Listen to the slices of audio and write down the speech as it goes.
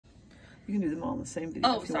You can do them all in the same video.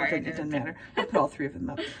 Oh, sorry, it doesn't matter. I'll put all three of them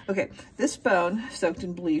up. Okay, this bone soaked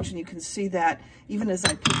in bleach, and you can see that even as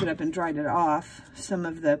I picked it up and dried it off, some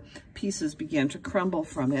of the pieces began to crumble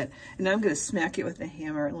from it. And now I'm going to smack it with the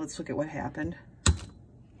hammer, and let's look at what happened.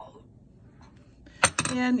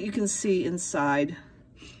 And you can see inside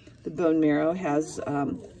the bone marrow has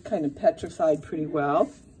kind of petrified pretty well.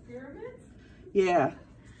 Yeah.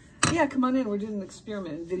 Yeah, come on in. We're doing an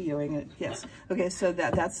experiment and videoing it. Yes. Okay, so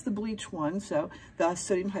that's the bleach one. So the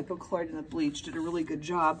sodium hypochlorite and the bleach did a really good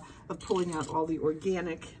job of pulling out all the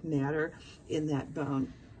organic matter in that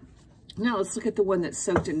bone. Now let's look at the one that's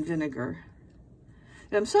soaked in vinegar.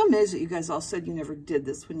 And I'm so amazed that you guys all said you never did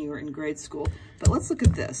this when you were in grade school. But let's look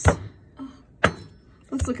at this.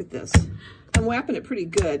 Let's look at this. I'm whapping it pretty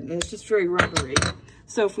good, and it's just very rubbery.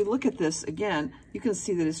 So if we look at this again, you can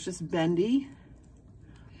see that it's just bendy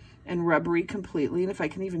and rubbery completely. And if I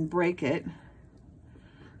can even break it,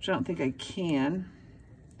 which I don't think I can,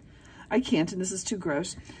 I can't, and this is too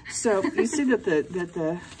gross. So you see that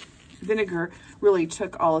the vinegar really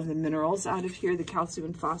took all of the minerals out of here. The calcium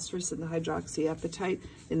and phosphorus and the hydroxyapatite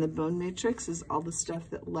in the bone matrix is all the stuff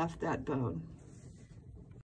that left that bone.